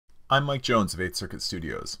I'm Mike Jones of 8th Circuit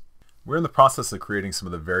Studios. We're in the process of creating some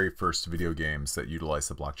of the very first video games that utilize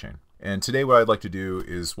the blockchain. And today what I'd like to do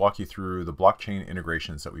is walk you through the blockchain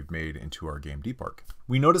integrations that we've made into our game D-PARC.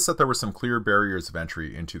 We noticed that there were some clear barriers of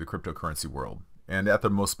entry into the cryptocurrency world, and at the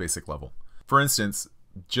most basic level. For instance,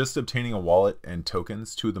 just obtaining a wallet and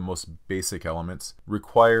tokens, two of the most basic elements,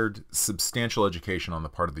 required substantial education on the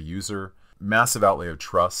part of the user, massive outlay of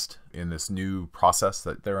trust in this new process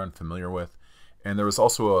that they're unfamiliar with, and there was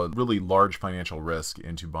also a really large financial risk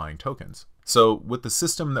into buying tokens. So with the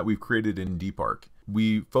system that we've created in D-PARC,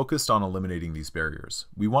 we focused on eliminating these barriers.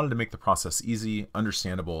 We wanted to make the process easy,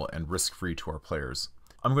 understandable, and risk-free to our players.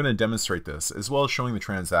 I'm going to demonstrate this, as well as showing the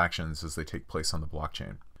transactions as they take place on the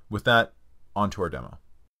blockchain. With that, on to our demo.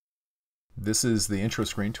 This is the intro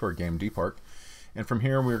screen to our game D-PARC, and from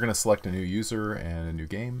here we're going to select a new user and a new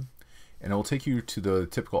game, and it will take you to the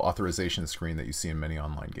typical authorization screen that you see in many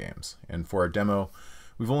online games. And for our demo,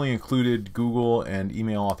 we've only included Google and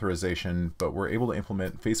email authorization, but we're able to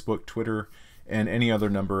implement Facebook, Twitter, and any other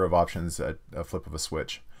number of options at a flip of a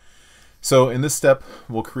switch. So in this step,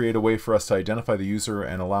 we'll create a way for us to identify the user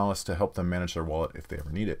and allow us to help them manage their wallet if they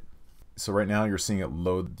ever need it. So right now you're seeing it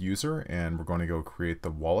load the user, and we're going to go create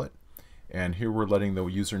the wallet. And here we're letting the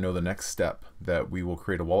user know the next step, that we will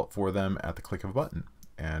create a wallet for them at the click of a button.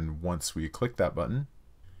 And once we click that button,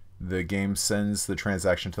 the game sends the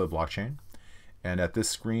transaction to the blockchain. And at this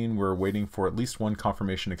screen, we're waiting for at least one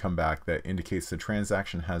confirmation to come back that indicates the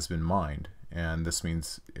transaction has been mined. And this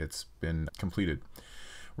means it's been completed.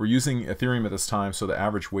 We're using Ethereum at this time, so the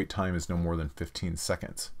average wait time is no more than 15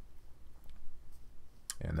 seconds.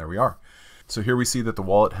 And there we are. So here we see that the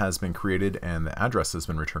wallet has been created and the address has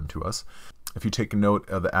been returned to us. If you take a note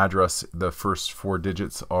of the address, the first four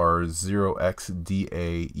digits are 0xDAED.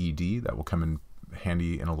 That will come in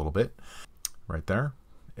handy in a little bit, right there.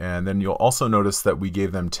 And then you'll also notice that we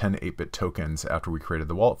gave them 10 8-bit tokens after we created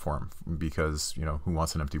the wallet for them, because, you know, who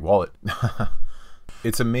wants an empty wallet?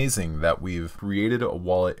 It's amazing that we've created a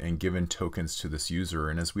wallet and given tokens to this user.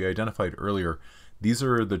 And as we identified earlier, these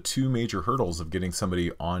are the two major hurdles of getting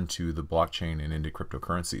somebody onto the blockchain and into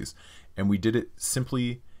cryptocurrencies. And we did it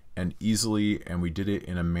simply and easily, and we did it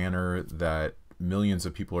in a manner that millions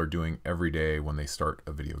of people are doing every day when they start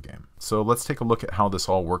a video game. So let's take a look at how this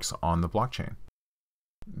all works on the blockchain.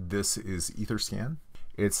 This is Etherscan.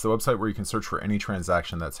 It's the website where you can search for any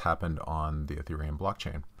transaction that's happened on the Ethereum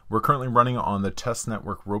blockchain. We're currently running on the test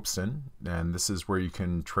network Ropeston, and this is where you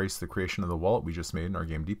can trace the creation of the wallet we just made in our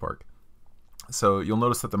game D-PARC. So you'll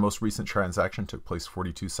notice that the most recent transaction took place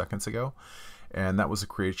 42 seconds ago, and that was the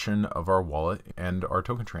creation of our wallet and our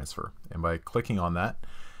token transfer. And by clicking on that,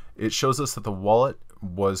 it shows us that the wallet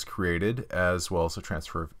was created as well as a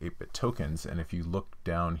transfer of 8-bit tokens. And if you look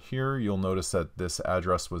down here, you'll notice that this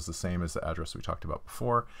address was the same as the address we talked about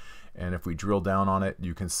before. And if we drill down on it,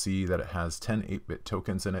 you can see that it has 10 8-bit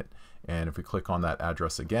tokens in it. And if we click on that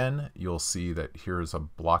address again, you'll see that here's a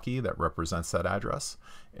blocky that represents that address.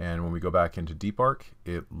 And when we go back into D-PARC,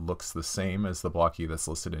 it looks the same as the blocky that's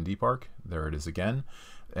listed in D-PARC. There it is again.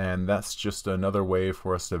 And that's just another way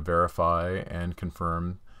for us to verify and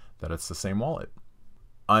confirm that it's the same wallet.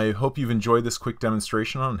 I hope you've enjoyed this quick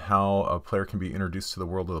demonstration on how a player can be introduced to the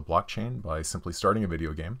world of the blockchain by simply starting a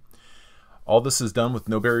video game. All this is done with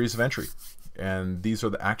no barriers of entry. And these are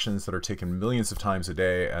the actions that are taken millions of times a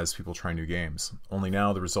day as people try new games. Only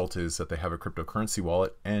now the result is that they have a cryptocurrency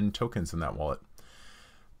wallet and tokens in that wallet.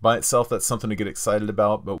 By itself, that's something to get excited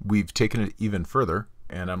about, but we've taken it even further,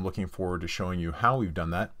 and I'm looking forward to showing you how we've done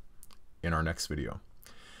that in our next video.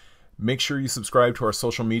 Make sure you subscribe to our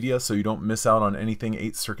social media so you don't miss out on anything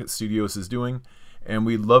 8th Circuit Studios is doing, and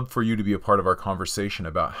we'd love for you to be a part of our conversation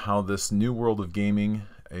about how this new world of gaming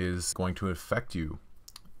is going to affect you.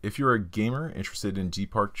 If you're a gamer interested in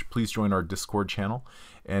D-PARC, please join our Discord channel.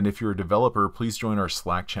 And if you're a developer, please join our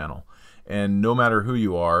Slack channel. And no matter who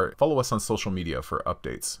you are, follow us on social media for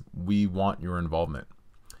updates. We want your involvement.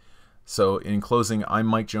 So in closing, I'm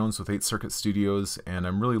Mike Jones with 8th Circuit Studios, and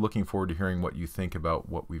I'm really looking forward to hearing what you think about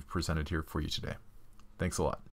what we've presented here for you today. Thanks a lot.